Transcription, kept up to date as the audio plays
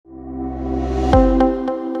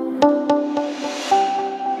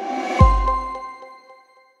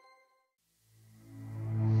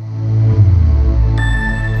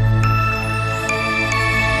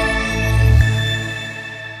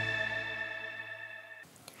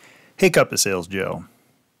Hey, Cup of Sales Joe.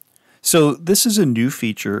 So this is a new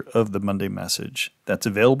feature of the Monday Message that's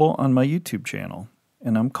available on my YouTube channel,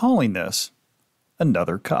 and I'm calling this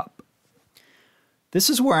Another Cup. This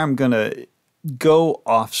is where I'm going to go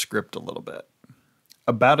off script a little bit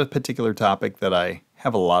about a particular topic that I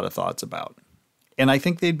have a lot of thoughts about, and I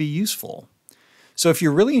think they'd be useful. So if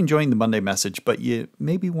you're really enjoying the Monday Message, but you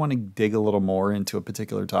maybe want to dig a little more into a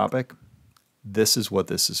particular topic, this is what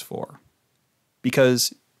this is for.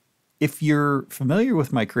 Because if you're familiar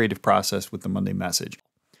with my creative process with the Monday Message,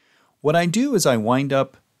 what I do is I wind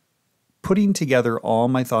up putting together all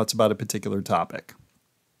my thoughts about a particular topic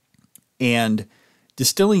and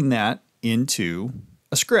distilling that into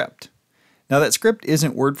a script. Now that script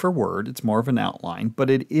isn't word for word, it's more of an outline, but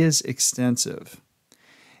it is extensive.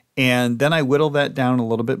 And then I whittle that down a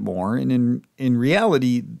little bit more, and in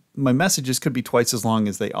reality, my messages could be twice as long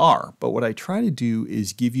as they are. But what I try to do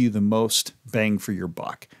is give you the most bang for your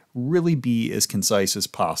buck. Really be as concise as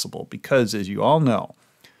possible because, as you all know,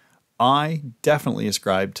 I definitely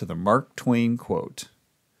ascribe to the Mark Twain quote,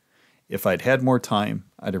 "If I'd had more time,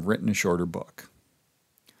 I'd have written a shorter book."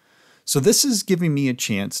 So this is giving me a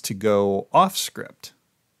chance to go off script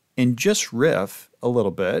and just riff a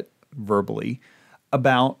little bit verbally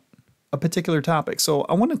about a particular topic. So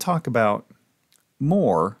I want to talk about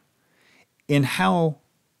more in how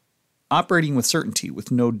operating with certainty,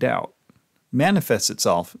 with no doubt, manifests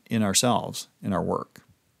itself in ourselves, in our work.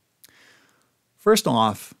 First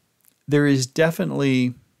off, there is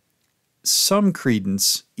definitely some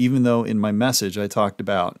credence, even though in my message I talked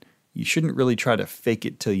about you shouldn't really try to fake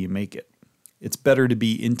it till you make it. It's better to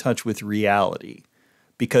be in touch with reality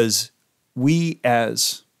because we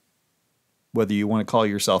as, whether you want to call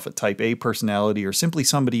yourself a type A personality or simply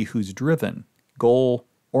somebody who's driven,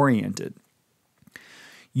 goal-oriented,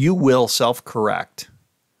 you will self-correct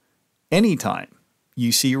anytime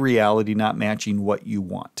you see reality not matching what you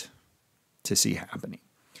want to see happening.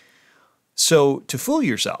 So to fool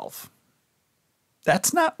yourself,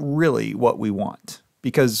 that's not really what we want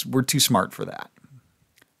because we're too smart for that.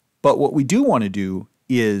 But what we do want to do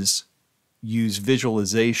is use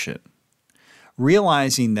visualization,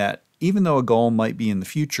 realizing that even though a goal might be in the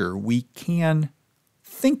future, we can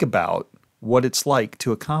think about what it's like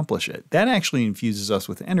to accomplish it. That actually infuses us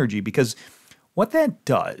with energy because what that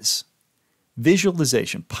does,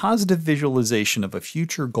 visualization, positive visualization of a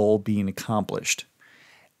future goal being accomplished,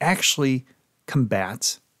 actually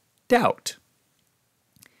combats doubt.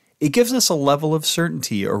 It gives us a level of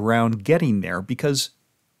certainty around getting there because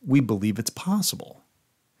we believe it's possible.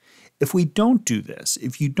 If we don't do this,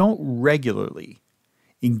 if you don't regularly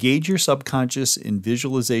engage your subconscious in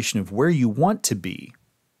visualization of where you want to be,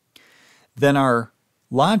 then our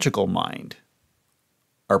logical mind,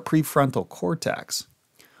 our prefrontal cortex,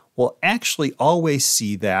 will actually always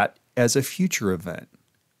see that as a future event,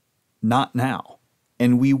 not now.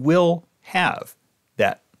 And we will have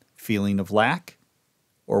that feeling of lack,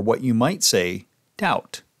 or what you might say,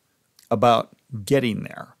 doubt about getting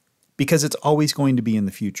there, because it's always going to be in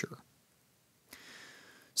the future.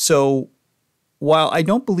 So while I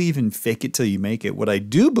don't believe in fake it till you make it, what I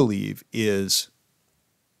do believe is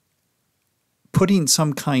putting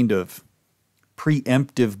some kind of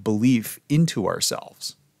preemptive belief into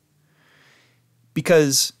ourselves.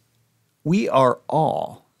 Because we are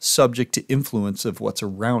all subject to influence of what's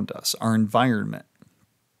around us, our environment.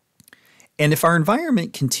 And if our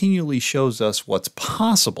environment continually shows us what's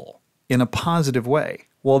possible in a positive way,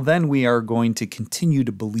 well, then we are going to continue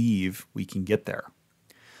to believe we can get there.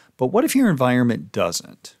 But what if your environment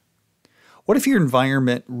doesn't? What if your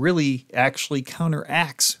environment really actually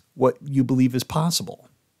counteracts what you believe is possible?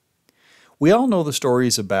 We all know the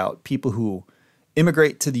stories about people who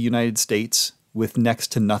immigrate to the United States with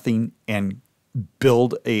next to nothing and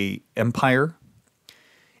build an empire.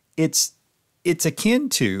 It's akin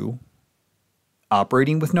to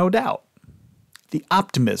operating with no doubt. The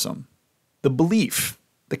optimism, the belief,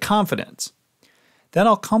 the confidence, that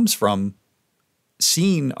all comes from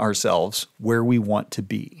seeing ourselves where we want to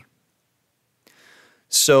be.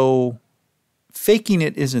 So faking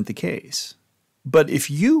it isn't the case. But if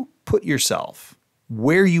you put yourself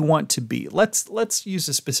where you want to be, let's use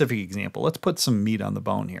a specific example. Let's put some meat on the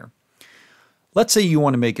bone here. Let's say you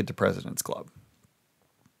want to make it to President's Club.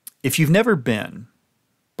 If you've never been,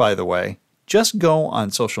 by the way, just go on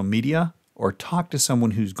social media or talk to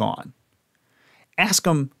someone who's gone. Ask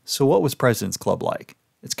them, so what was President's Club like?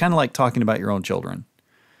 It's kind of like talking about your own children.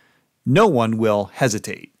 No one will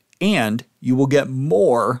hesitate, and you will get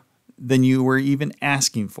more than you were even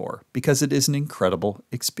asking for because it is an incredible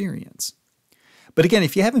experience. But again,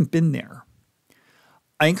 if you haven't been there,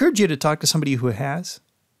 I encourage you to talk to somebody who has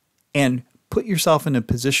and put yourself in a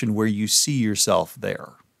position where you see yourself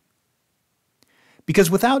there.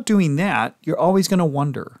 Because without doing that, you're always going to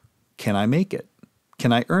wonder, can I make it?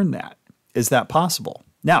 Can I earn that? Is that possible?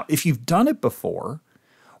 Now, if you've done it before,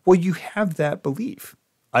 well, you have that belief.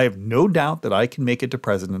 I have no doubt that I can make it to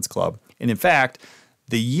President's Club. And in fact,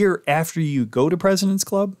 the year after you go to President's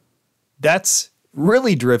Club, that's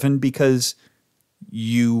really driven because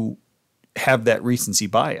you have that recency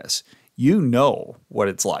bias. You know what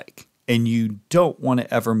it's like, and you don't want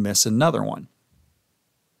to ever miss another one.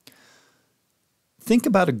 Think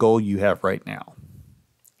about a goal you have right now.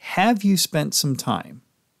 Have you spent some time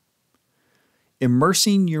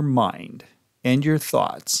immersing your mind and your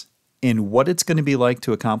thoughts in what it's going to be like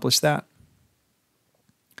to accomplish that?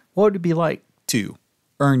 What would it be like to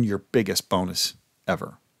earn your biggest bonus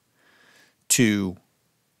ever? To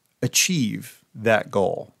achieve that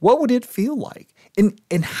goal? What would it feel like?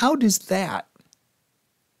 And how does that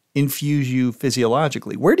infuse you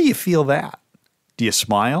physiologically? Where do you feel that? Do you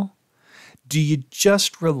smile? Do you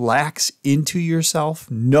just relax into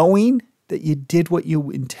yourself knowing that you did what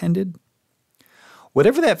you intended?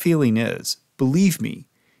 Whatever that feeling is, believe me,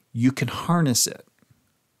 you can harness it.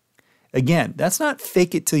 Again, that's not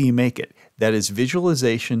fake it till you make it. That is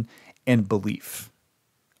visualization and belief,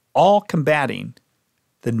 all combating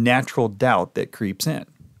the natural doubt that creeps in.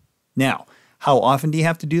 Now, how often do you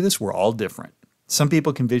have to do this? We're all different. Some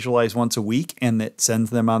people can visualize once a week and that sends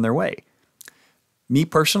them on their way. Me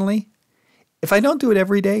personally, if I don't do it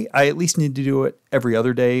every day, I at least need to do it every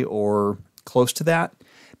other day or close to that,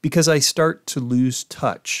 because I start to lose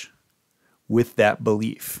touch with that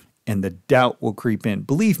belief and the doubt will creep in.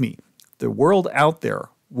 Believe me, the world out there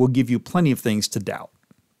will give you plenty of things to doubt,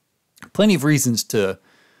 plenty of reasons to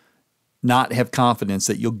not have confidence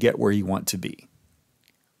that you'll get where you want to be.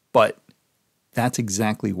 But that's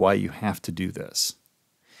exactly why you have to do this.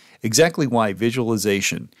 Exactly why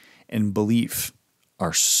visualization and belief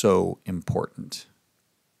are so important.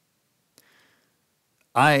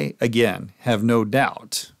 I, again, have no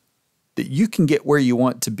doubt that you can get where you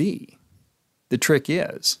want to be. The trick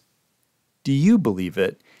is, do you believe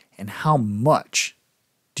it, and how much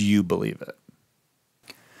do you believe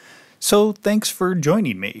it? So thanks for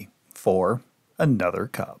joining me for another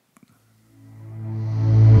cup.